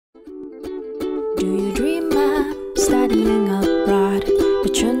studying abroad,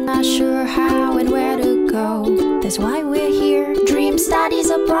 but you're not sure how and where to go. That's why we're here, Dream Studies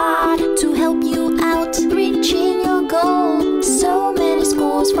Abroad, to help you out reaching your goal. So many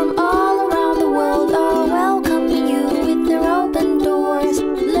schools from all around the world are welcoming you with their open doors.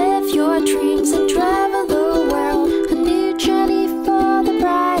 Live your dreams and travel the world, a new journey for the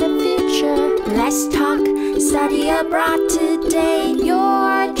brighter future. Let's talk study abroad today.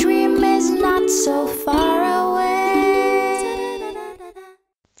 Your dream is not so far away.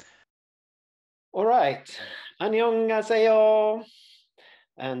 All right, annyeonghaseyo,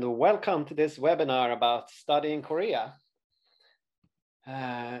 and welcome to this webinar about studying Korea.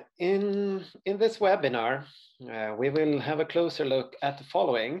 In this webinar, we will have a closer look at the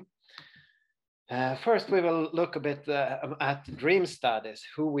following. First, we will look a bit at DreamStudies,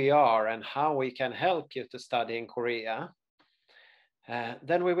 who we are and how we can help you to study in Korea.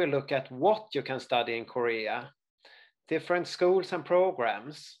 Then we will look at what you can study in Korea, different schools and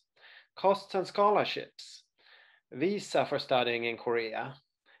programs, costs and scholarships, visa for studying in Korea,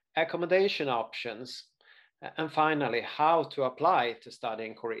 accommodation options, and finally, how to apply to study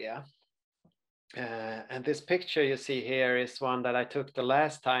in Korea. And this picture you see here is one that I took the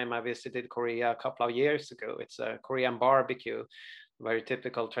last time I visited Korea a couple of years ago. It's a Korean barbecue, very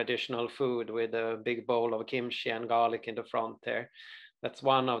typical traditional food with a big bowl of kimchi and garlic in the front there. That's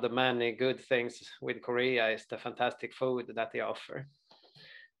one of the many good things with Korea, is the fantastic food that they offer.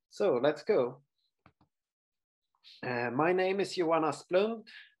 So let's go. My name is Johan,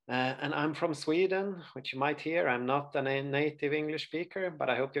 and I'm from Sweden, which you might hear. I'm not a native English speaker, but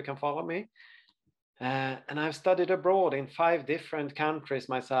I hope you can follow me. And I've studied abroad in 5 different countries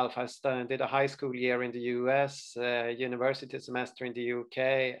myself. I did a high school year in the US, university semester in the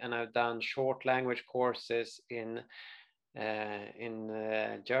UK, and I've done short language courses in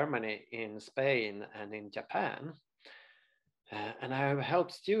Germany, in Spain, and in Japan. And I have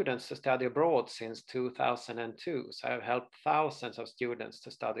helped students to study abroad since 2002. So I've helped thousands of students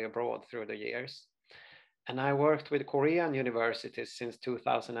to study abroad through the years. And I worked with Korean universities since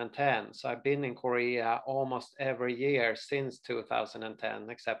 2010. So I've been in Korea almost every year since 2010,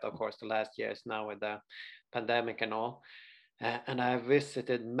 except of course the last years now with the pandemic and all. And I've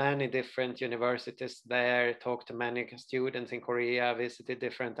visited many different universities there, talked to many students in Korea, visited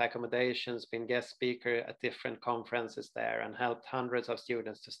different accommodations, been guest speaker at different conferences there, and helped hundreds of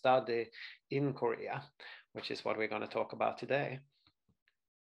students to study in Korea, which is what we're going to talk about today.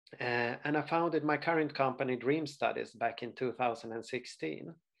 And I founded my current company, DreamStudies, back in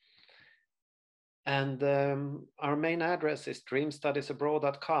 2016. And our main address is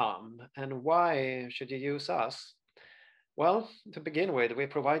DreamStudiesAbroad.com. And why should you use us? Well, to begin with, we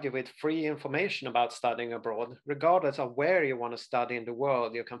provide you with free information about studying abroad. Regardless of where you want to study in the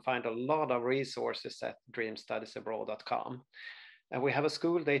world, you can find a lot of resources at DreamStudiesAbroad.com. And we have a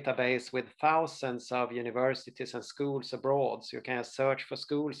school database with thousands of universities and schools abroad. So you can search for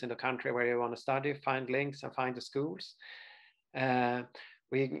schools in the country where you want to study, find links and find the schools. We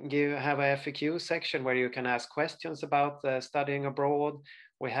have a FAQ section where you can ask questions about studying abroad.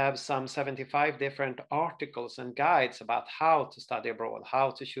 We have some 75 different articles and guides about how to study abroad, how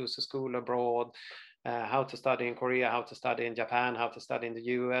to choose a school abroad, how to study in Korea, how to study in Japan, how to study in the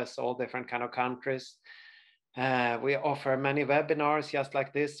US, all different kind of countries. We offer many webinars just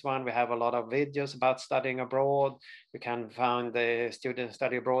like this one. We have a lot of videos about studying abroad. You can find the student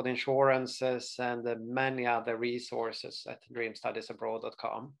study abroad insurances and many other resources at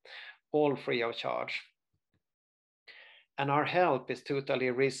DreamStudiesAbroad.com, all free of charge. And our help is totally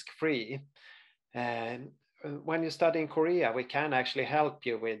risk-free. When you study in Korea, we can actually help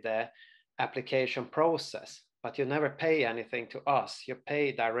you with the application process. But you never pay anything to us. You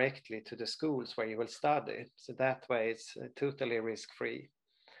pay directly to the schools where you will study. So that way it's totally risk-free.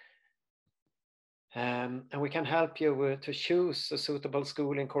 And we can help you to choose a suitable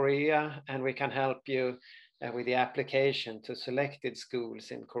school in Korea, and we can help you with the application to selected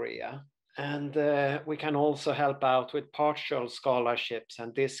schools in Korea. And we can also help out with partial scholarships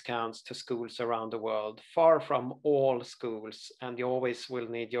and discounts to schools around the world, far from all schools, and you always will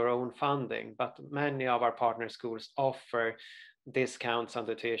need your own funding, but many of our partner schools offer discounts on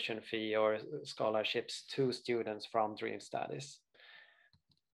the tuition fee or scholarships to students from DreamStudies.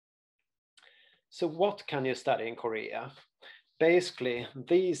 So what can you study in Korea? Basically,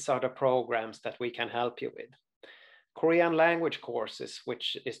 these are the programs that we can help you with. Korean language courses,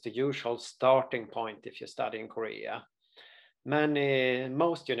 which is the usual starting point if you study in Korea.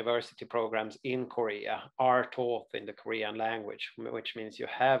 Most university programs in Korea are taught in the Korean language, which means you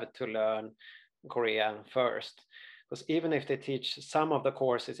have to learn Korean first. Because even if they teach some of the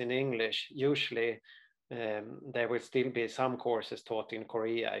courses in English, usually there will still be some courses taught in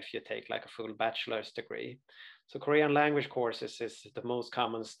Korea if you take like a full bachelor's degree. So Korean language courses is the most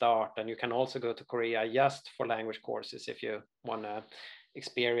common start, and you can also go to Korea just for language courses if you want to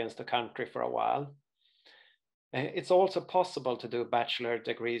experience the country for a while. It's also possible to do bachelor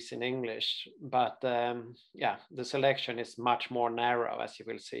degrees in English, but yeah, the selection is much more narrow, as you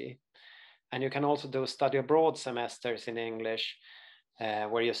will see. And you can also do study abroad semesters in English,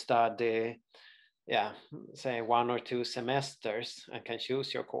 where you study, yeah, say 1 or 2 semesters and can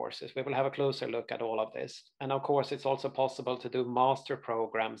choose your courses. We will have a closer look at all of this. And of course, it's also possible to do master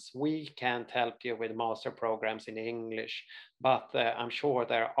programs. We can't help you with master programs in English, but I'm sure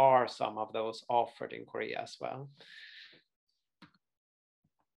there are some of those offered in Korea as well.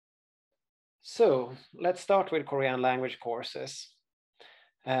 So let's start with Korean language courses.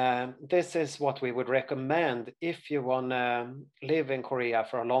 This is what we would recommend if you want to live in Korea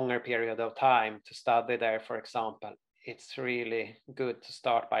for a longer period of time to study there, for example. It's really good to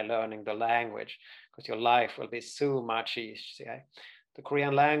start by learning the language because your life will be so much easier. The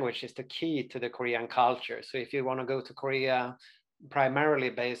Korean language is the key to the Korean culture. So if you want to go to Korea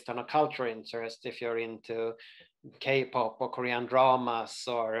primarily based on a cultural interest, if you're into K-pop or Korean dramas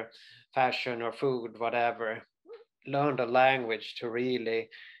or fashion or food, whatever, learn the language to really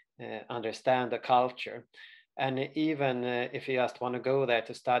understand the culture. And even if you just want to go there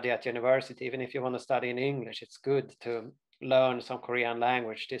to study at university, even if you want to study in English, it's good to learn some Korean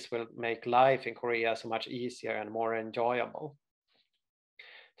language. This will make life in Korea so much easier and more enjoyable.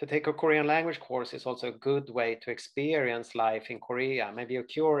 To take a Korean language course is also a good way to experience life in Korea. Maybe you're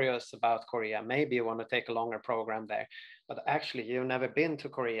curious about Korea. Maybe you want to take a longer program there, but actually you've never been to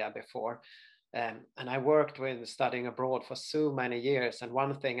Korea before. And I worked with studying abroad for so many years. And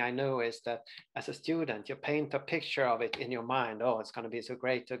one thing I know is that as a student, you paint a picture of it in your mind. Oh, it's going to be so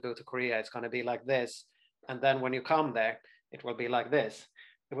great to go to Korea. It's going to be like this. And then when you come there, it will be like this.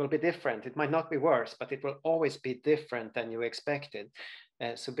 It will be different. It might not be worse, but it will always be different than you expected.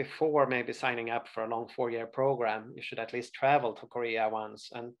 So before maybe signing up for a long 4-year program, you should at least travel to Korea once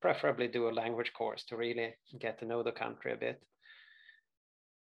and preferably do a language course to really get to know the country a bit.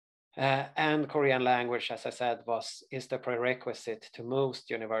 And Korean language, as I said, is the prerequisite to most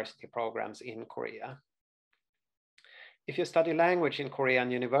university programs in Korea. If you study language in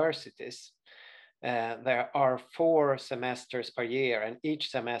Korean universities, there are 4 semesters per year, and each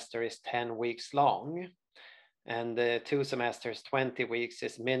semester is 10 weeks long. And 2 semesters, 20 weeks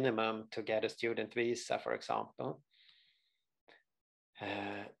is minimum to get a student visa, for example.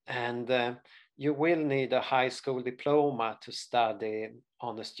 You will need a high school diploma to study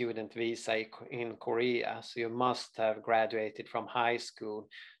on a student visa in Korea. So you must have graduated from high school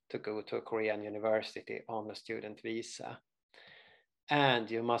to go to a Korean university on a student visa.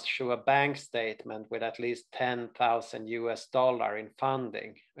 And you must show a bank statement with at least $10,000 in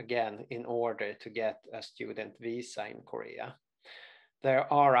funding, again, in order to get a student visa in Korea.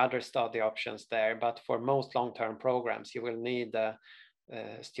 There are other study options there, but for most long-term programs, you will need a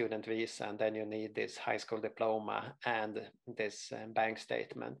student visa, and then you need this high school diploma and this bank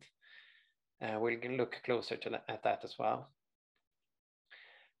statement. We can look closer at that as well.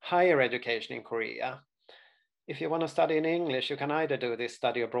 Higher education in Korea. If you want to study in English, you can either do this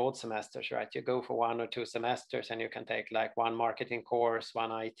study abroad semesters, right? You go for 1 or 2 semesters and you can take like 1 marketing course,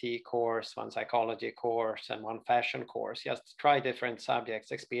 1 IT course, 1 psychology course, and 1 fashion course. Just try different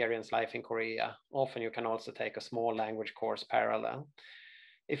subjects, experience life in Korea. Often you can also take a small language course parallel.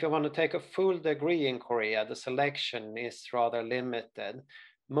 If you want to take a full degree in Korea, the selection is rather limited.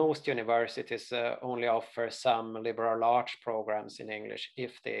 Most universities only offer some liberal arts programs in English,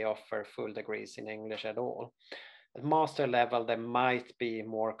 if they offer full degrees in English at all. At master level, they might be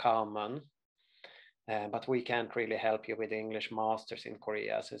more common, but we can't really help you with English masters in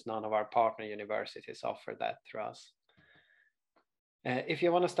Korea, since none of our partner universities offer that through us. If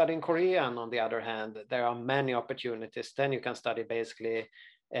you want to study in Korean, on the other hand, there are many opportunities. Then you can study basically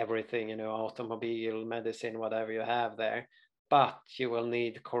everything, you know, automobile, medicine, whatever you have there. But you will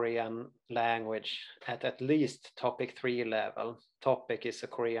need Korean language at least topic 3 level. Topic is a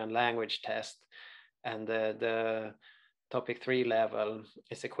Korean language test, and the topic 3 level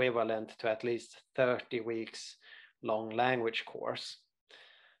is equivalent to at least 30 weeks long language course.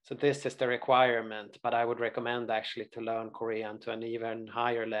 So this is the requirement, but I would recommend actually to learn Korean to an even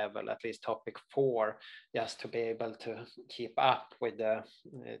higher level, at least topic 4, just to be able to keep up with the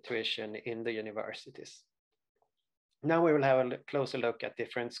tuition in the universities. Now we will have a closer look at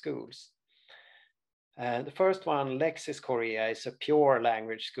different schools. The first one, Lexis Korea, is a pure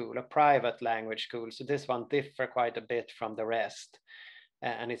language school, a private language school. So this one differs quite a bit from the rest.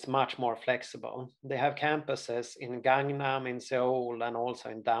 and it's much more flexible. They have campuses in Gangnam, in Seoul, and also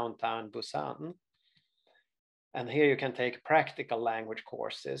in downtown Busan. And here you can take practical language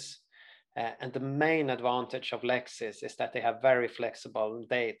courses. And the main advantage of Lexis is that they have very flexible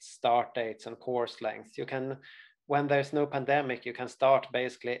dates, start dates, and course lengths. You can, when there's no pandemic, you can start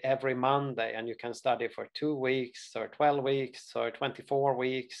basically every Monday, and you can study for 2 weeks or 12 weeks or 24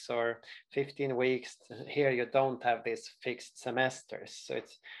 weeks or 15 weeks. Here you don't have these fixed semesters, so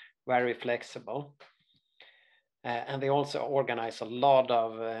it's very flexible. And they also organize a lot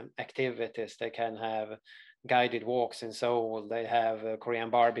of activities. They can have guided walks in Seoul, they have a Korean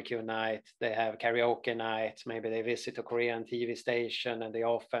barbecue night, they have karaoke night, maybe they visit a Korean TV station, and they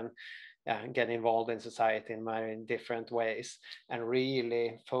often get involved in society in very different ways, and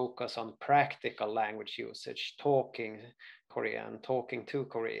really focus on practical language usage, talking Korean, talking to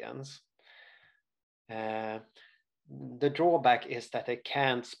Koreans. The drawback is that they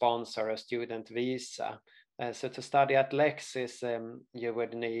can't sponsor a student visa. So to study at Lexis, you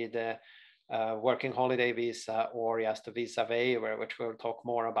would need working holiday visa or just a visa waiver, which we'll talk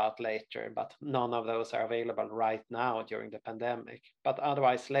more about later, but none of those are available right now during the pandemic. But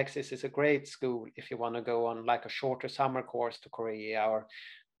otherwise, Lexis is a great school if you want to go on like a shorter summer course to Korea, or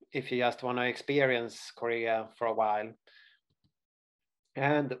if you just want to experience Korea for a while.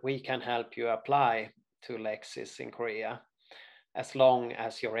 And we can help you apply to Lexis in Korea, as long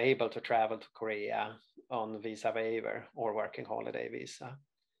as you're able to travel to Korea on visa waiver or working holiday visa.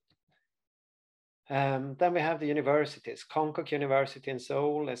 Then we have the universities. Konkuk University in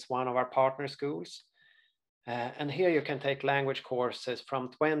Seoul is one of our partner schools. And here you can take language courses from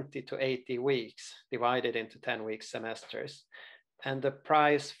 20 to 80 weeks, divided into 10-week semesters. And the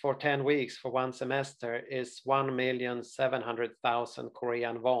price for 10 weeks for one semester is 1,700,000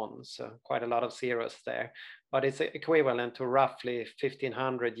 Korean won. So quite a lot of zeros there, but it's equivalent to roughly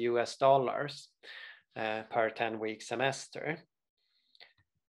 $1,500 per 10-week semester.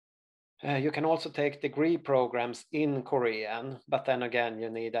 You can also take degree programs in Korean, but then again, you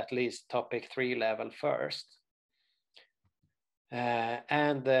need at least topic 3 level first.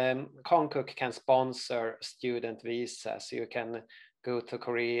 And Konkuk can sponsor student visa, so you can go to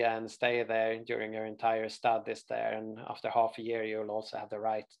Korea and stay there during your entire studies there. And after half a year, you'll also have the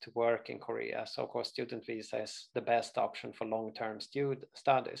right to work in Korea. So of course, student visa is the best option for long-term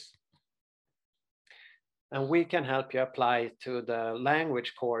studies. And we can help you apply to the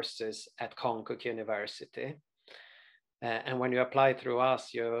language courses at Konkuk University. And when you apply through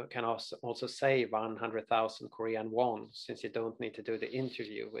us, you can also save 100,000 Korean won, since you don't need to do the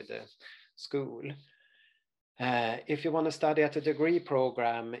interview with the school. If you want to study at a degree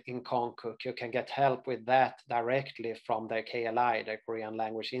program in Konkuk, you can get help with that directly from their KLI, their Korean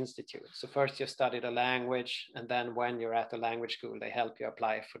Language Institute. So first you study the language, and then when you're at the language school, they help you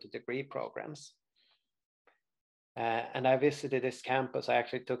apply for the degree programs. And I visited this campus. I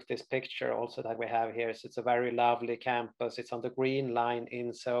actually took this picture also that we have here. So it's a very lovely campus. It's on the Green Line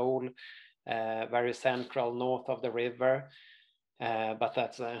in Seoul, very central, north of the river. But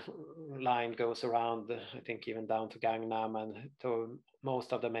that line goes around, I think, even down to Gangnam and to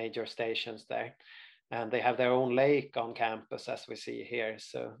most of the major stations there. And they have their own lake on campus, as we see here.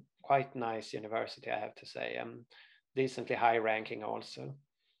 So quite nice university, I have to say, and decently high ranking also.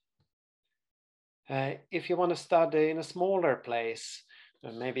 If you want to study in a smaller place,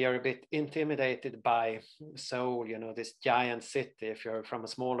 maybe you're a bit intimidated by Seoul, you know, this giant city, if you're from a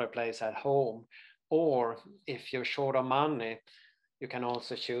smaller place at home, or if you're short of money, you can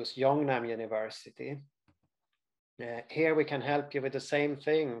also choose Yongnam University. Here we can help you with the same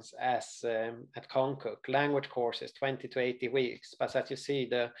things as at Konkuk, language courses, 20 to 80 weeks, but as you see,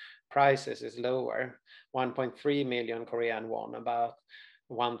 the prices is lower, 1.3 million Korean won, about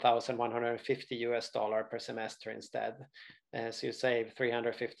 $1,150 per semester instead. So you save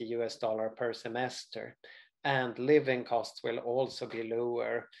 $350 per semester. And living costs will also be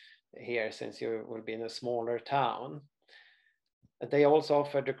lower here, since you will be in a smaller town. They also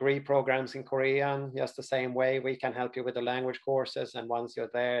offer degree programs in Korean, just the same way. We can help you with the language courses, and once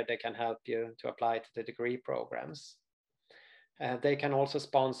you're there, they can help you to apply to the degree programs. They can also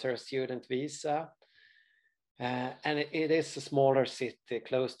sponsor a student visa. And it is a smaller city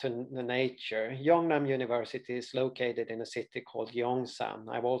close to the nature. Yongnam University is located in a city called Yongsan.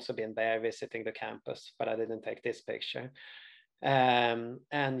 I've also been there visiting the campus, but I didn't take this picture. And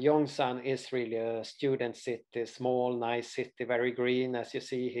Yongsan is really a student city, small, nice city, very green, as you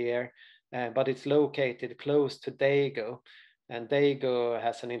see here. But it's located close to Daegu. And Daegu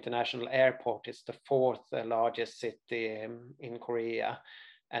has an international airport. It's the 4th largest city in Korea.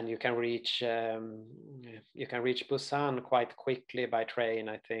 and you can reach Busan quite quickly by train.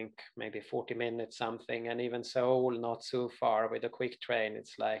 I think maybe 40 minutes something, and even Seoul not so far with a quick train.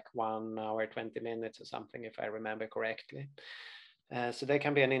 It's like 1 hour 20 minutes or something, if I remember correctly. So they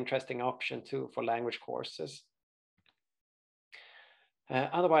can be an interesting option too for language courses.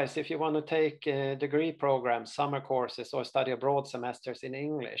 Otherwise, if you want to take degree programs, summer courses, or study abroad semesters in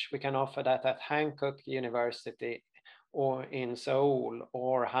English, we can offer that at Hankook University or in Seoul,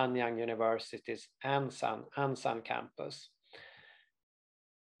 or Hanyang University's Ansan campus.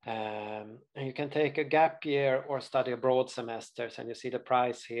 And you can take a gap year or study abroad semesters, and you see the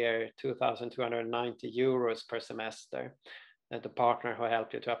price here, 2,290 euros per semester. The partner who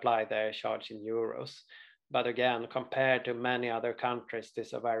helped you to apply there charged in euros. But again, compared to many other countries,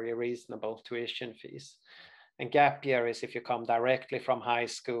 these are very reasonable tuition fees. And gap year is if you come directly from high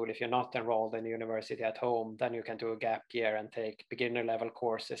school, if you're not enrolled in university at home, then you can do a gap year and take beginner level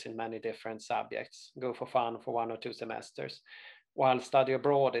courses in many different subjects, go for fun for 1 or 2 semesters. While study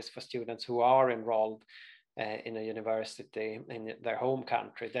abroad is for students who are enrolled in a university in their home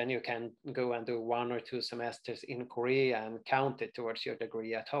country, then you can go and do 1 or 2 semesters in Korea and count it towards your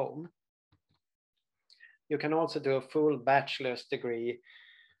degree at home. You can also do a full bachelor's degree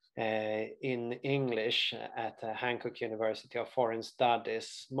in English at Hankook University of Foreign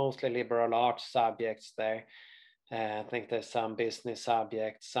Studies, mostly liberal arts subjects there. I think there's some business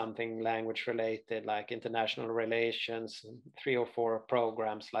subjects, something language related like international relations, 3 or 4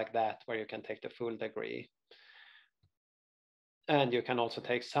 programs like that where you can take the full degree. And you can also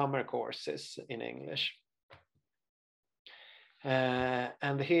take summer courses in English.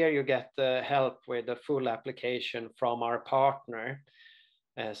 And here you get the help with the full application from our partner.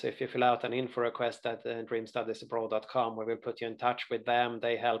 So if you fill out an info request at DreamStudiesAbroad.com, we will put you in touch with them.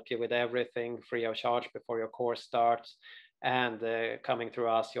 They help you with everything free of charge before your course starts. And coming through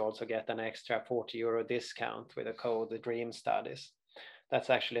us, you also get an extra 40 euro discount with the code DreamStudies. That's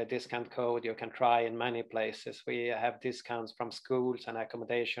actually a discount code you can try in many places. We have discounts from schools and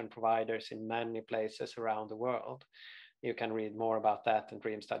accommodation providers in many places around the world. You can read more about that in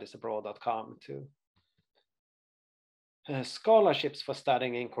DreamStudiesAbroad.com too. Scholarships for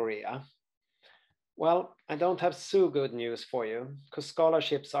studying in Korea. Well, I don't have so good news for you, because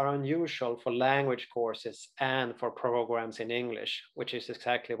scholarships are unusual for language courses and for programs in English, which is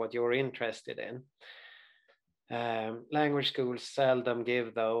exactly what you're interested in. Language schools seldom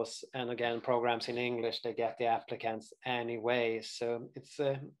give those, and again, programs in English, they get the applicants anyway, so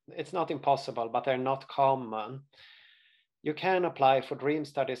it's not impossible, but they're not common. You can apply for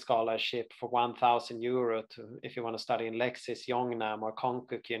DreamStudies scholarship for 1,000 euro if you want to study in Leksis, Yeongnam, or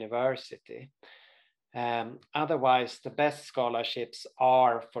Konkuk University. Otherwise, the best scholarships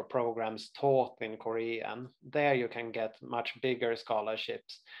are for programs taught in Korean. There you can get much bigger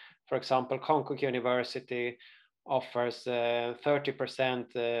scholarships. For example, Konkuk University offers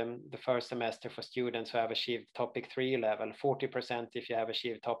 30% the first semester for students who have achieved topic 3 level, 40% if you have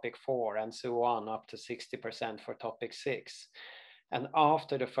achieved topic 4, and so on, up to 60% for topic 6. And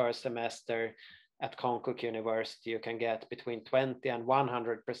after the first semester at Konkuk University, you can get between 20 and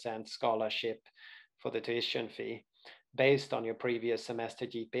 100% scholarship for the tuition fee based on your previous semester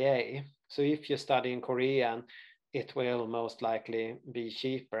GPA. So if you study in Korean, it will most likely be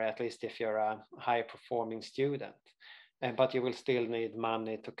cheaper, at least if you're a high-performing student. But you will still need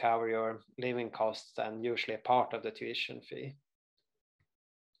money to cover your living costs and usually a part of the tuition fee.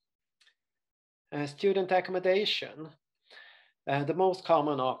 Student accommodation. The most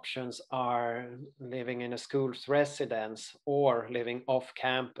common options are living in a school's residence or living off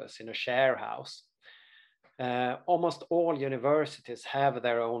campus in a share house. Almost all universities have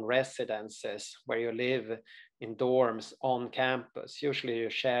their own residences where you live in dorms on campus. Usually you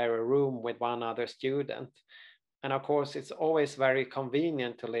share a room with one other student. And of course, it's always very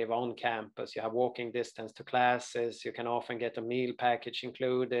convenient to live on campus. You have walking distance to classes. You can often get a meal package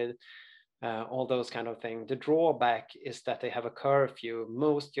included, all those kind of things. The drawback is that they have a curfew.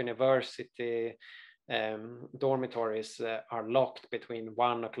 Most university dormitories are locked between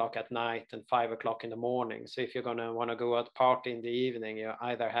 1 o'clock at night and 5 o'clock in the morning. So if you're going to want to go out party in the evening, you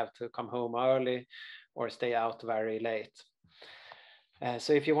either have to come home early or stay out very late.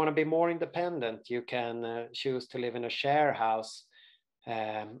 So if you want to be more independent, you can choose to live in a share house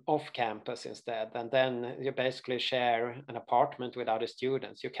off campus instead. And then you basically share an apartment with other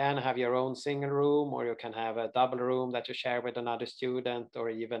students. You can have your own single room, or you can have a double room that you share with another student, or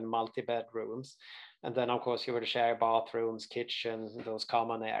even multi-bedrooms. And then, of course, you will share bathrooms, kitchens, those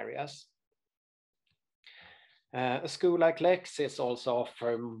common areas. A school like Lexis also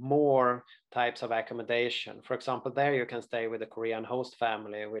offer more types of accommodation. For example, there you can stay with a Korean host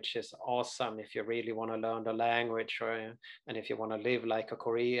family, which is awesome if you really want to learn the language and if you want to live like a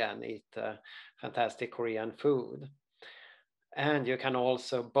Korean, eat fantastic Korean food. And you can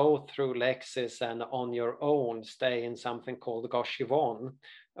also, both through Lexis and on your own, stay in something called goshivon,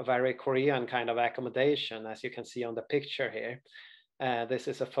 a very Korean kind of accommodation, as you can see on the picture here. This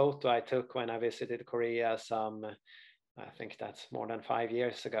is a photo I took when I visited Korea I think that's more than 5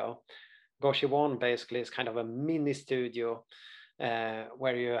 years ago. Goshivon basically is kind of a mini studio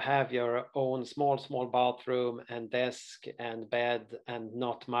where you have your own small bathroom and desk and bed and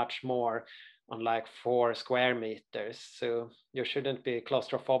not much more on like 4 square meters. So you shouldn't be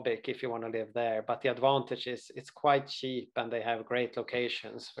claustrophobic if you want to live there. But the advantage is it's quite cheap and they have great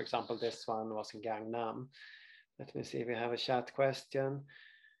locations. For example, this one was in Gangnam. Let me see if we have a chat question.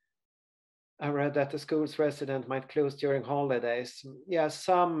 I read that the school's resident might close during holidays. Yeah,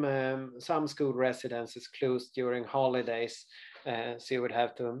 some school residences close during holidays, so you would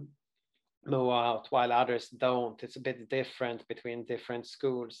have to move out while others don't. It's a bit different between different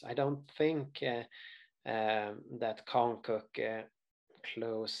schools. I don't think that Konkuk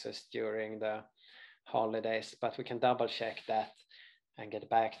closes during the holidays, but we can double check that and get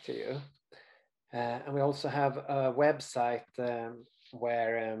back to you. And we also have a website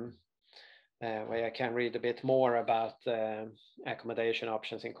where I can read a bit more about accommodation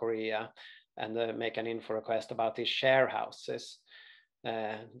options in Korea and make an info request about these share houses.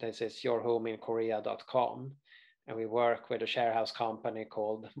 This is yourhomeinkorea.com. And we work with a share house company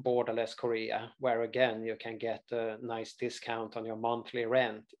called Borderless Korea, where again, you can get a nice discount on your monthly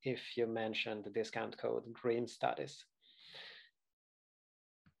rent if you mention the discount code DreamStudies.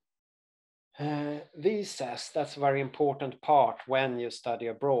 Visas, that's a very important part when you study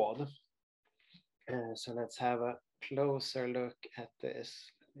abroad. So let's have a closer look at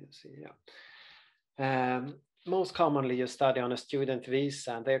this. Let me see, yeah. Most commonly you study on a student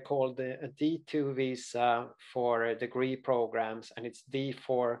visa, and they're called a D2 visa for degree programs, and it's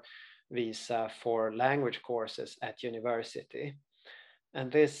D4 visa for language courses at university.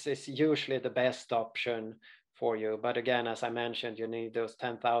 And this is usually the best option for you. But again, as I mentioned, you need those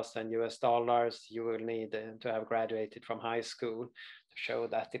 10,000 US dollars. You will need to have graduated from high school to show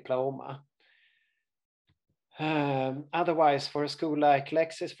that diploma. Otherwise, for a school like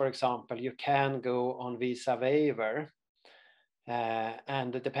Lexis, for example, you can go on visa waiver.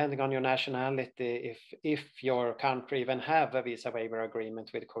 And depending on your nationality, if your country even have a visa waiver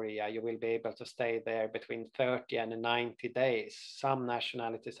agreement with Korea, you will be able to stay there between 30 and 90 days. Some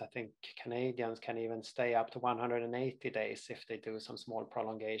nationalities, I think Canadians, can even stay up to 180 days if they do some small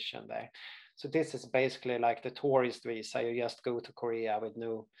prolongation there. So this is basically like the tourist visa. You just go to Korea with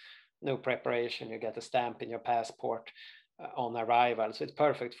no preparation. You get a stamp in your passport on arrival. So it's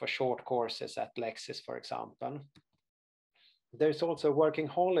perfect for short courses at Lexis, for example. There's also a working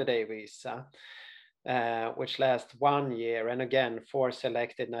holiday visa, which lasts 1 year. And again, for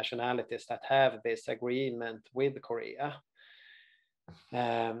selected nationalities that have this agreement with Korea.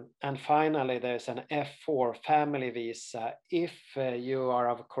 And finally, there's an F4 family visa. If you are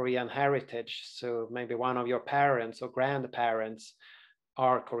of Korean heritage, so maybe one of your parents or grandparents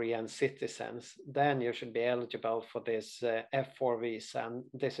are Korean citizens, then you should be eligible for this F4 visa. And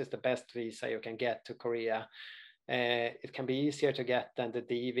this is the best visa you can get to Korea. It can be easier to get than the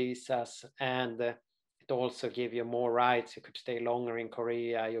D visas, and it also gives you more rights. You could stay longer in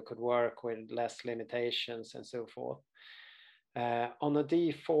Korea, you could work with less limitations and so forth. On the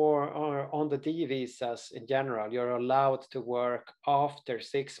D4 or on the D visas in general, you're allowed to work after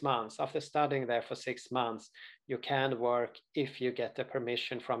 6 months. After studying there for 6 months, you can work if you get the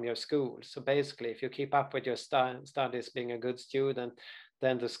permission from your school. So basically, if you keep up with your studies, being a good student,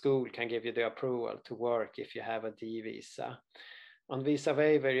 then the school can give you the approval to work if you have a D visa. On visa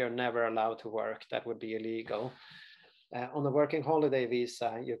waiver, you're never allowed to work. That would be illegal. On the working holiday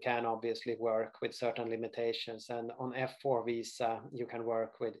visa, you can obviously work with certain limitations. And on F4 visa, you can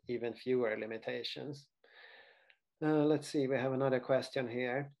work with even fewer limitations. Let's see, we have another question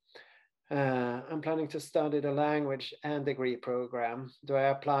here. I'm planning to study the language and degree program. Do I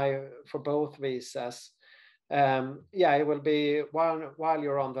apply for both visas? Yeah, it will be while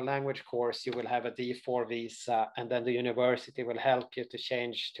you're on the language course, you will have a D4 visa, and then the university will help you to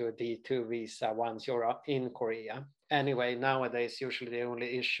change to a D2 visa once you're in Korea. Anyway, nowadays, usually they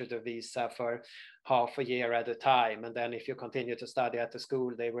only issue the visa for half a year at a time. And then if you continue to study at the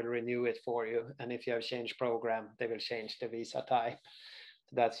school, they will renew it for you. And if you have changed program, they will change the visa type.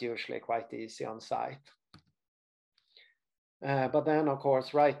 So that's usually quite easy on site. But then, of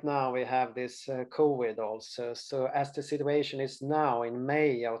course, right now we have this COVID also. So as the situation is now in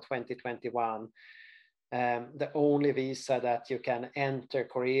May of 2021, the only visa that you can enter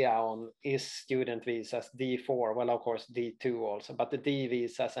Korea on is student visas D4, well, of course, D2 also, but the D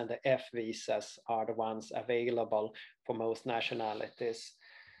visas and the F visas are the ones available for most nationalities.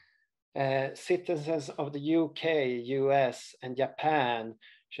 Citizens of the UK, US, and Japan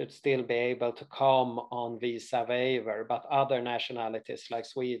should still be able to come on visa waiver, but other nationalities like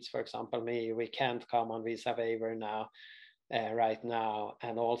Swedes, for example, me, we can't come on visa waiver now. Right now,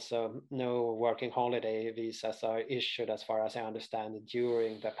 and also no working holiday visas are issued, as far as I understand,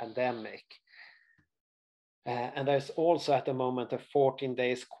 during the pandemic. And there's also at the moment a 14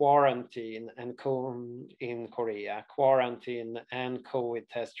 days quarantine in Korea, quarantine and COVID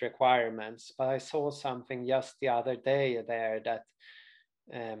test requirements. But I saw something just the other day there that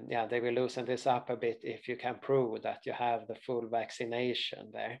yeah, they will loosen this up a bit if you can prove that you have the full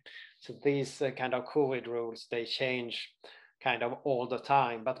vaccination there. So these kind of COVID rules, they change kind of all the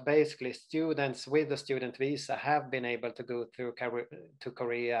time, but basically students with the student visa have been able to go through to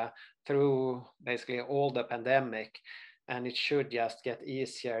Korea through basically all the pandemic, and it should just get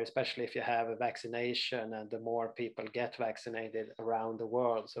easier, especially if you have a vaccination and the more people get vaccinated around the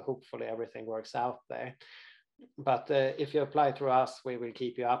world. So hopefully everything works out there. But if you apply through us, we will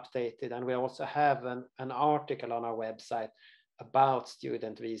keep you updated, and we also have an article on our website about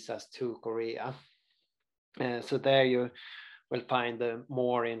student visas to Korea. So there you will find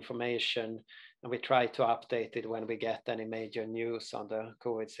more information, and we try to update it when we get any major news on the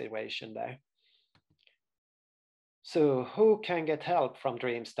COVID situation there. So who can get help from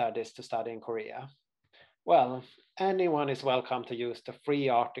Dream Studies to study in Korea? Well, anyone is welcome to use the free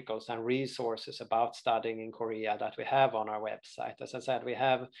articles and resources about studying in Korea that we have on our website. As I said, we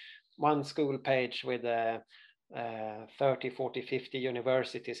have one school page with 30, 40, 50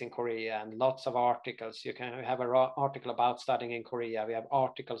 universities in Korea and lots of articles. You can have an article about studying in Korea. We have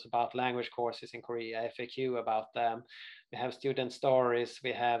articles about language courses in Korea, FAQ about them. We have student stories.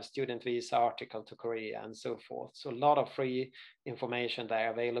 We have student visa article to Korea and so forth. So a lot of free information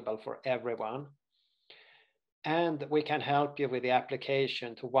there available for everyone. And we can help you with the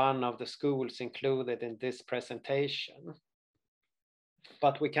application to one of the schools included in this presentation.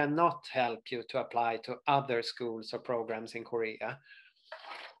 But we cannot help you to apply to other schools or programs in Korea.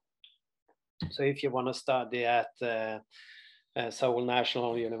 So if you want to study at Seoul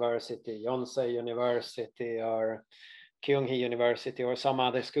National University, Yonsei University, or Kyunghee University, or some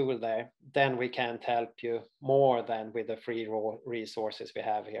other school there, then we can't help you more than with the free resources we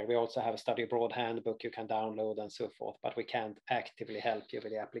have here. We also have a study abroad handbook you can download and so forth, but we can't actively help you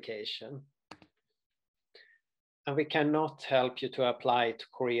with the application. And we cannot help you to apply to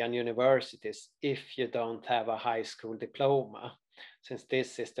Korean universities if you don't have a high school diploma, since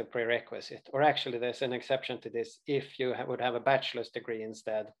this is the prerequisite. Or actually, there's an exception to this. If you would have a bachelor's degree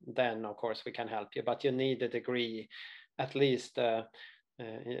instead, then of course we can help you, but you need a degree, at least a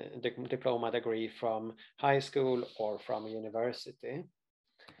diploma degree from high school or from a university.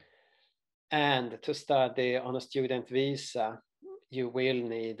 And to study on a student visa, you will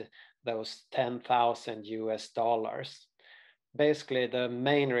need those $10,000. Basically, the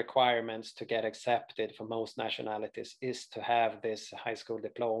main requirements to get accepted for most nationalities is to have this high school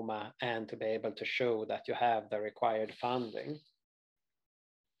diploma and to be able to show that you have the required funding.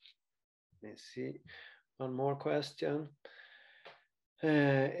 Let me see, one more question.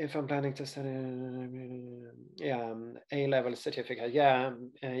 If I'm planning to study, yeah, A-level certificate, yeah,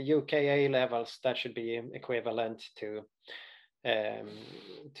 UK A-levels, that should be equivalent to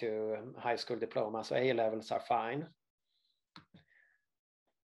high school diploma, so A-levels are fine.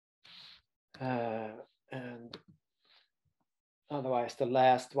 And otherwise, the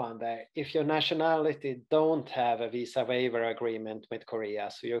last one there, if your nationality don't have a visa waiver agreement with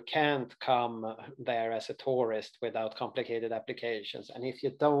Korea, so you can't come there as a tourist without complicated applications, and if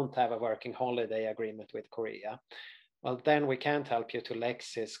you don't have a working holiday agreement with Korea, well, then we can't help you to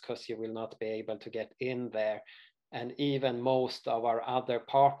Lexis because you will not be able to get in there. And even most of our other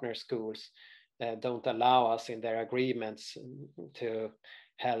partner schools don't allow us in their agreements to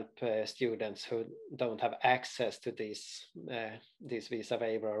help students who don't have access to this visa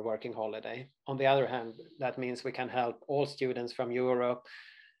waiver or working holiday. On the other hand, that means we can help all students from Europe,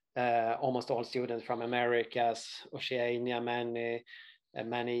 almost all students from Americas, Oceania,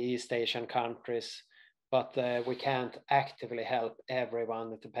 many East Asian countries, but we can't actively help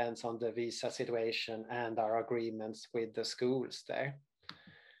everyone. It depends on the visa situation and our agreements with the schools there.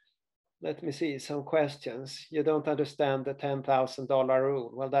 Let me see some questions. You don't understand the $10,000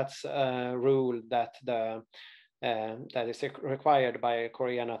 rule. Well, that's a rule that the that is required by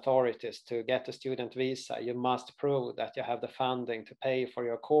Korean authorities to get a student visa. You must prove that you have the funding to pay for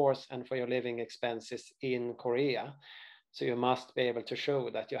your course and for your living expenses in Korea. So you must be able to show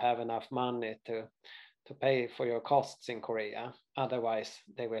that you have enough money to pay for your costs in Korea. Otherwise,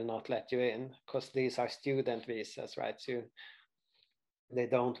 they will not let you in, because these are student visas, right? So they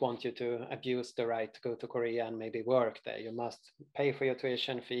don't want you to abuse the right to go to Korea and maybe work there. You must pay for your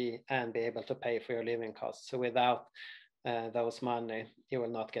tuition fee and be able to pay for your living costs. So without those money, you will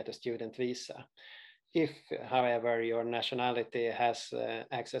not get a student visa. If, however, your nationality has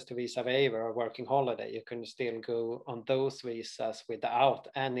access to visa waiver or working holiday, you can still go on those visas without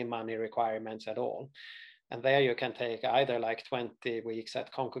any money requirements at all. And there you can take either like 20 weeks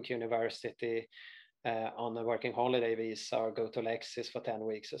at Konkuk University on a working holiday visa, or go to Lexis for 10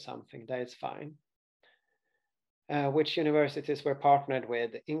 weeks or something. That is fine. Which universities we're partnered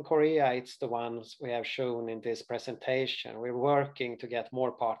with? In Korea, it's the ones we have shown in this presentation. We're working to get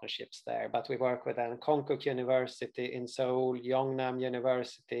more partnerships there, but we work with Konkuk University in Seoul, Yongnam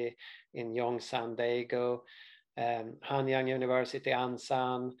University in Busan and Daegu, Hanyang University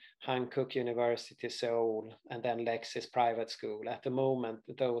Ansan, Hankook University Seoul, and then Lexis Private School. At the moment,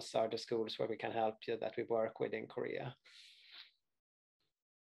 those are the schools where we can help you, that we work with in Korea.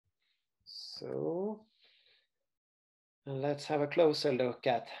 So let's have a closer look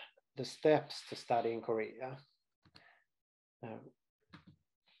at the steps to study in Korea.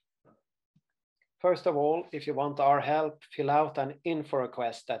 First of all, if you want our help, fill out an info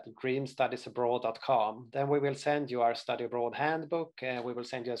request at DreamStudiesAbroad.com. Then we will send you our study abroad handbook. We will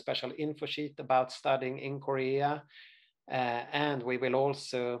send you a special info sheet about studying in Korea. And we will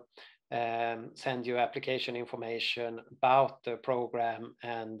also send you application information about the program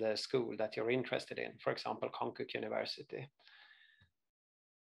and the school that you're interested in, for example, Konkuk University.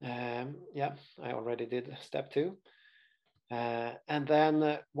 Yeah, I already did step 2. And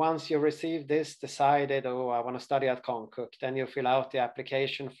then once you receive this, decided, oh, I want to study at Konkuk, then you fill out the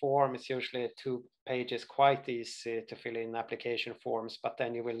application form. It's usually 2 pages, quite easy to fill in application forms, but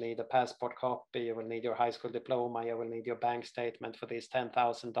then you will need a passport copy, you will need your high school diploma, you will need your bank statement for these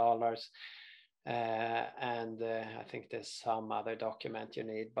 $10,000. And I think there's some other document you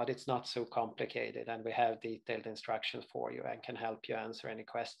need, but it's not so complicated, and we have detailed instructions for you and can help you answer any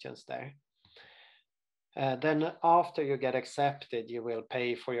questions there. Then after you get accepted, you will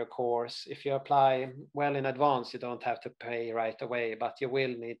pay for your course. If you apply well in advance, you don't have to pay right away, but you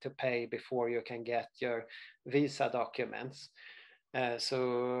will need to pay before you can get your visa documents.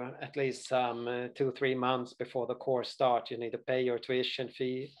 So at least some 2-3 months before the course starts, you need to pay your tuition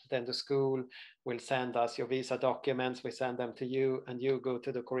fee. Then the school will send us your visa documents. We send them to you, and you go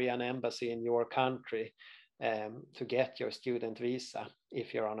to the Korean embassy in your country to get your student visa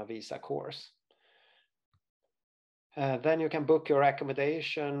if you're on a visa course. Then you can book your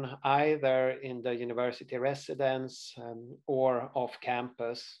accommodation either in the university residence or off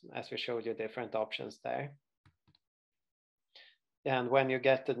campus, as we showed you different options there. And when you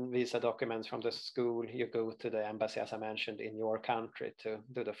get the visa documents from the school, you go to the embassy, as I mentioned, in your country to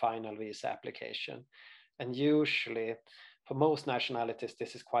do the final visa application. And usually, for most nationalities,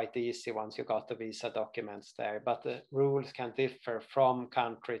 this is quite easy once you got the visa documents there, but the rules can differ from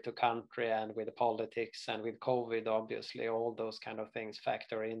country to country, and with politics and with COVID, obviously, all those kind of things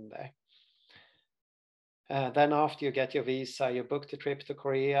factor in there. Then after you get your visa, you book the trip to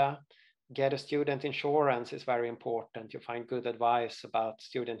Korea. Get a student insurance is very important. You find good advice about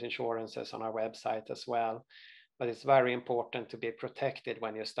student insurances on our website as well, but it's very important to be protected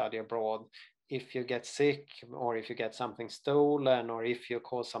when you study abroad. If you get sick, or if you get something stolen, or if you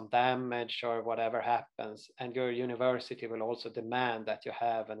cause some damage or whatever happens, and your university will also demand that you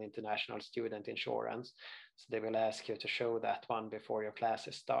have an international student insurance. So they will ask you to show that one before your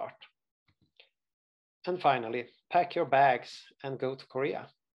classes start. And finally, pack your bags and go to Korea.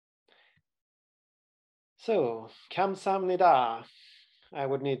 So, 감사합니다. I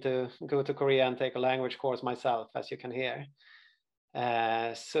would need to go to Korea and take a language course myself, as you can hear.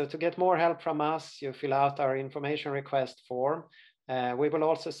 So to get more help from us, you fill out our information request form. We will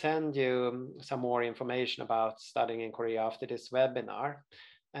also send you some more information about studying in Korea after this webinar.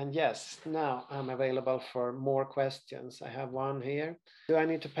 And yes, now I'm available for more questions. I have one here. Do I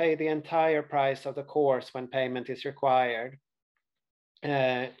need to pay the entire price of the course when payment is required?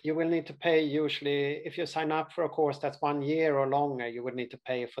 You will need to pay usually, if you sign up for a course that's 1 year or longer, you would need to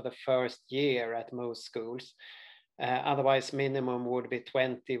pay for the first year at most schools. Otherwise, minimum would be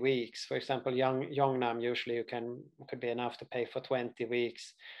 20 weeks. For example, Yongnam, usually could be enough to pay for 20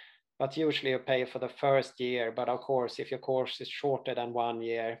 weeks. but usually you pay for the first year. But of course, if your course is shorter than 1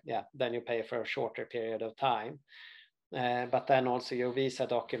 year, yeah, then you pay for a shorter period of time. But then also your visa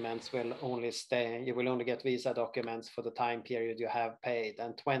documents will only stay, you will only get visa documents for the time period you have paid,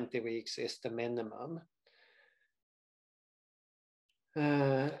 and 20 weeks is the minimum.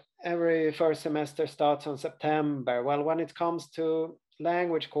 Every first semester starts on September. Well, when it comes to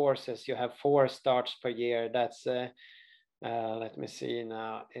language courses, you have 4 starts per year. That's, let me see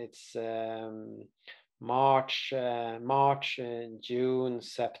now, it's March, June,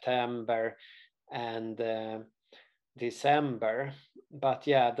 September, and December. But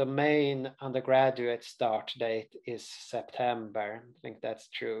yeah, the main undergraduate start date is September. I think that's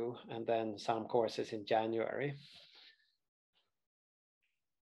true. And then some courses in January.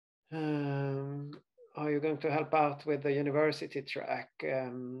 Are you going to help out with the university track?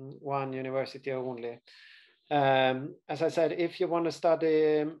 One university only. As I said, if you want to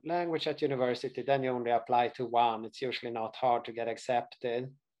study language at university, then you only apply to one. It's usually not hard to get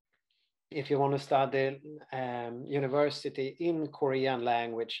accepted. If you want to study university in Korean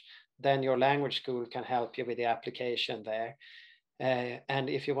language, then your language school can help you with the application there. And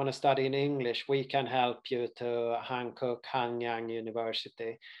if you want to study in English, we can help you to Hankook Hanyang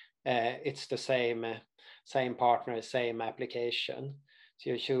University. It's the same partner, same application.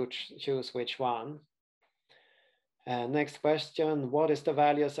 So you choose which one. Next question, what is the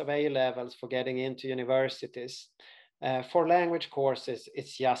values of A-levels for getting into universities? For language courses,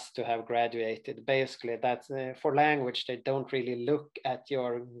 it's just to have graduated. Basically, that's for language, they don't really look at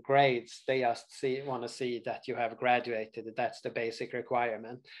your grades. They just want to see that you have graduated. That's the basic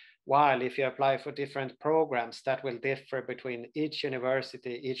requirement. While if you apply for different programs, that will differ between each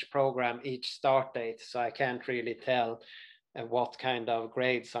university, each program, each start date. So I can't really tell what kind of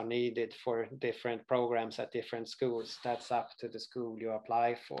grades are needed for different programs at different schools. That's up to the school you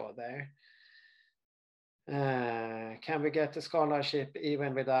apply for there. Can we get a scholarship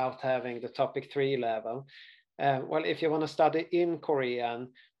even without having the topic 3 level? Well, if you want to study in Korean,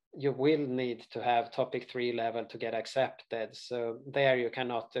 you will need to have topic 3 level to get accepted. So there you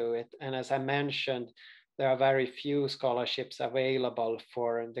cannot do it. And as I mentioned, there are very few scholarships available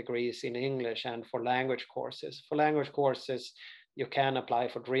for degrees in English and for language courses. For language courses, you can apply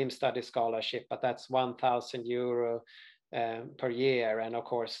for DreamStudies scholarship, but that's €1,000 per year. And of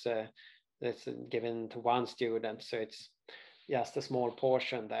course, it's given to one student, so it's just a small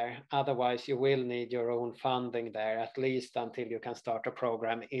portion there. Otherwise, you will need your own funding there, at least until you can start a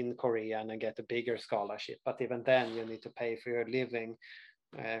program in Korean and get a bigger scholarship. But even then, you need to pay for your living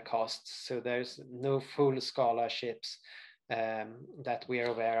costs. So there's no full scholarships that we're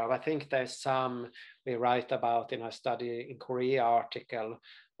aware of. I think there's some we write about in our Study in Korea article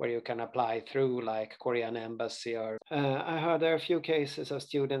where you can apply through like Korean embassy or I heard there are a few cases of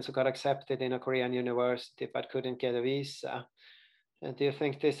students who got accepted in a Korean university but couldn't get a visa. Do you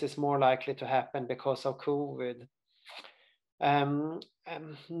think this is more likely to happen because of COVID?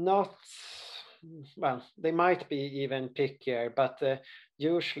 Not, well, they might be even pickier, but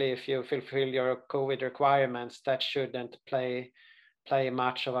usually if you fulfill your COVID requirements, that shouldn't play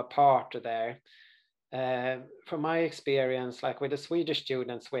much of a part there. From my experience, like with the Swedish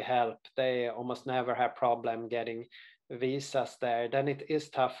students we help, they almost never have problem getting visas there. Then it is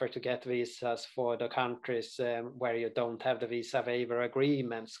tougher to get visas for the countries where you don't have the visa waiver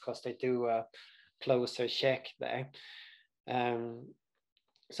agreements because they do a closer check there.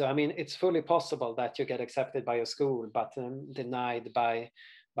 So, I mean, it's fully possible that you get accepted by your school, but denied by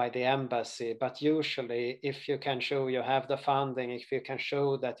the embassy. But usually, if you can show you have the funding, if you can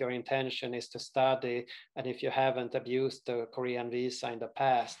show that your intention is to study, and if you haven't abused the Korean visa in the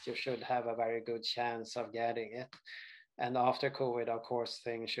past, you should have a very good chance of getting it. And after COVID, of course,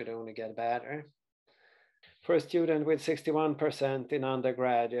 things should only get better. For a student with 61% in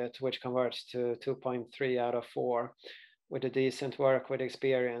undergraduate, which converts to 2.3 out of 4, with a decent work with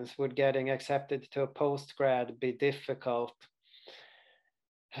experience, would getting accepted to a postgrad be difficult?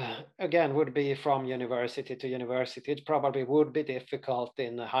 Again, would be from university to university. It probably would be difficult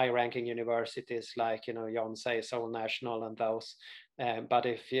in high-ranking universities like, you know, Yonsei, Seoul National and those. But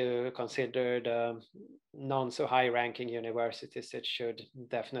if you consider the non-so-high-ranking universities, it should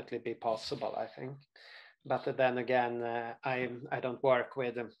definitely be possible, I think. But then again, I don't work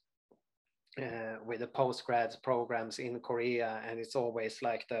with the postgrads programs in Korea, and it's always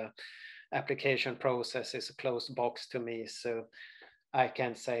like the application process is a closed box to me. So I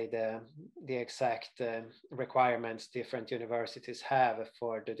can't say the exact requirements different universities have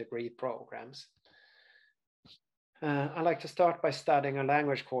for the degree programs. I like to start by studying a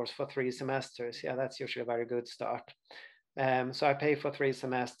language course for 3 semesters. Yeah, that's usually a very good start. So I pay for 3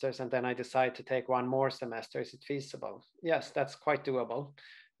 semesters and then I decide to take 1 more semester. Is it feasible? Yes, that's quite doable.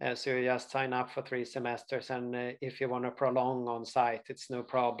 So you just sign up for 3 semesters, and if you want to prolong on site, it's no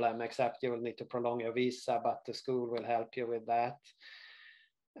problem, except you will need to prolong your visa, but the school will help you with that.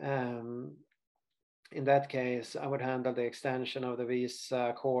 In that case, I would handle the extension of the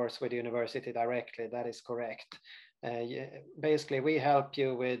visa course with the university directly. That is correct. Basically, we help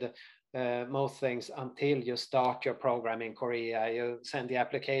you with most things until you start your program in Korea. You send the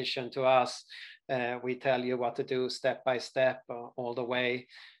application to us. We tell you what to do step by step all the way.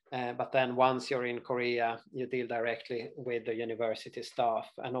 But then once you're in Korea, you deal directly with the university staff.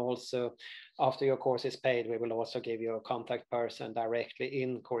 And also after your course is paid, we will also give you a contact person directly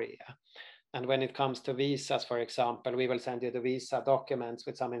in Korea. And when it comes to visas, for example, we will send you the visa documents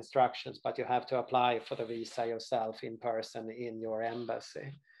with some instructions, but you have to apply for the visa yourself in person in your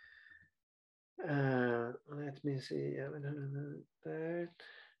embassy. Let me see. There.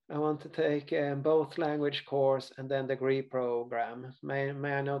 I want to take both language course and then degree program. May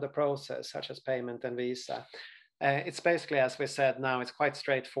I know the process, such as payment and visa? It's basically, as we said now, it's quite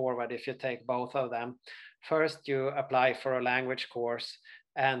straightforward if you take both of them. First, you apply for a language course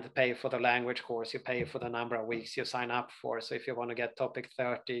and pay for the language course. You pay for the number of weeks you sign up for. So if you want to get topic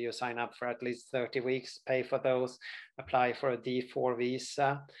 30, you sign up for at least 30 weeks, pay for those, apply for a D4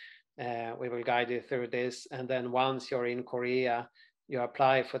 visa. We will guide you through this. And then once you're in Korea, you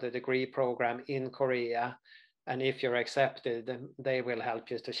apply for the degree program in Korea. And if you're accepted, they will help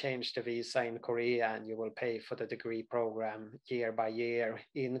you to change the visa in Korea, and you will pay for the degree program year by year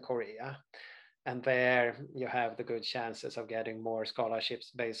in Korea. And there you have the good chances of getting more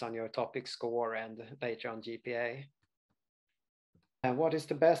scholarships based on your topic score and later on GPA. And what is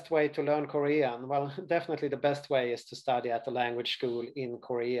the best way to learn Korean? Well, definitely the best way is to study at the language school in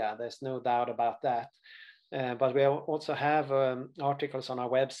Korea. There's no doubt about that. But we also have articles on our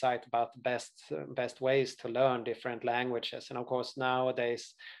website about the best ways to learn different languages. And of course,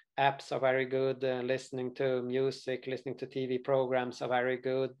 nowadays, apps are very good. Listening to music, listening to TV programs are very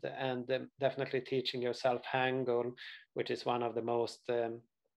good. And definitely teaching yourself Hangul, which is one of the most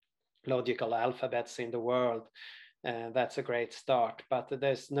logical alphabets in the world. That's a great start. But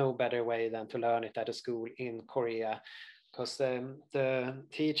there's no better way than to learn it at a school in Korea, because the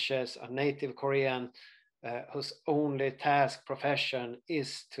teachers are native Korean, whose only task profession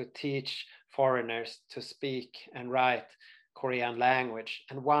is to teach foreigners to speak and write Korean language.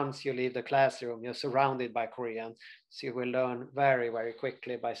 And once you leave the classroom, you're surrounded by Korean. So you will learn very, very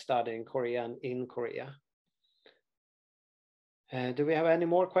quickly by studying Korean in Korea. Do we have any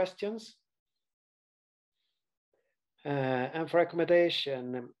more questions? And for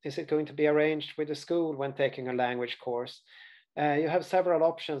accommodation, is it going to be arranged with the school when taking a language course? You have several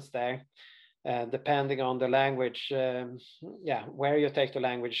options there. Depending on the language, where you take the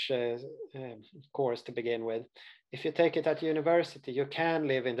language course to begin with. If you take it at university, you can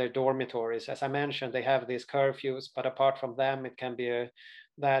live in their dormitories. As I mentioned, they have these curfews, but apart from them, it can be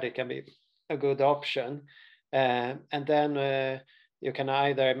a good option. And then you can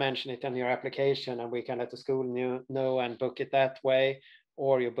either mention it in your application, and we can let the school know and book it that way,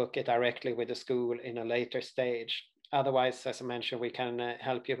 or you book it directly with the school in a later stage. Otherwise, as I mentioned, we can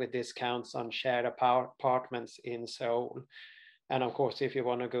help you with discounts on shared apartments in Seoul. And of course, if you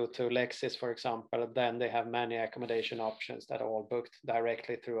want to go to Lexis, for example, then they have many accommodation options that are all booked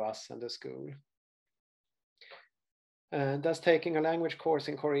directly through us and the school. Does taking a language course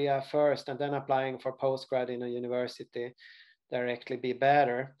in Korea first and then applying for postgrad in a university directly be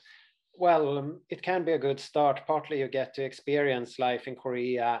better? Well, it can be a good start. Partly you get to experience life in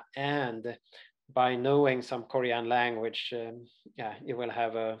Korea, and by knowing some Korean language, you will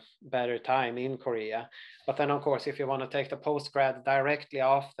have a better time in Korea. But then, of course, if you want to take the postgrad directly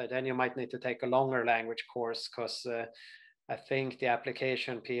after, then you might need to take a longer language course, because I think the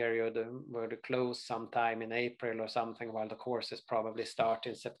application period would close sometime in April or something, while the courses probably start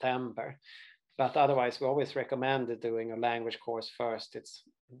in September. But otherwise, we always recommend doing a language course first. It's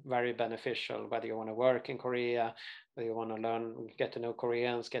very beneficial, whether you want to work in Korea, whether you want to learn, get to know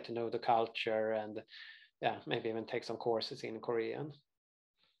Koreans, get to know the culture, and maybe even take some courses in Korean.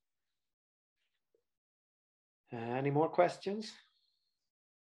 Any more questions?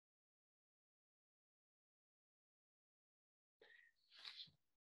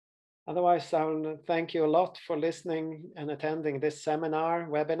 Otherwise, I will thank you a lot for listening and attending this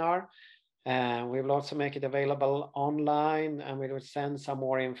webinar. We will also make it available online, and we will send some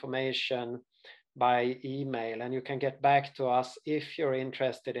more information by email. And you can get back to us if you're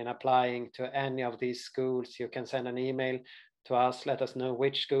interested in applying to any of these schools. You can send an email to us, let us know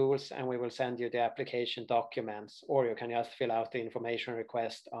which schools, and we will send you the application documents, or you can just fill out the information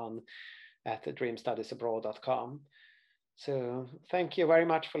request at DreamStudiesAbroad.com. So thank you very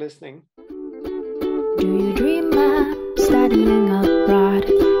much for listening. Do you dream of studying abroad,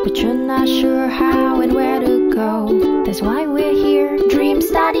 but you're not sure how and where to go? That's why we're here, Dream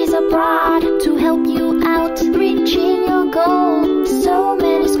Studies Abroad, to help you out reaching your goal. So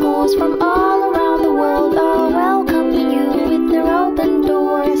many schools from all around the world are welcoming you with their open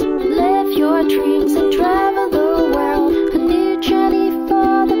doors. Live your dreams and travel the world, a new journey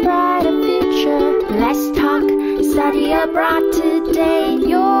for the brighter future. Let's talk study abroad today.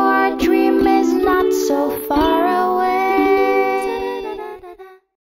 Your dream is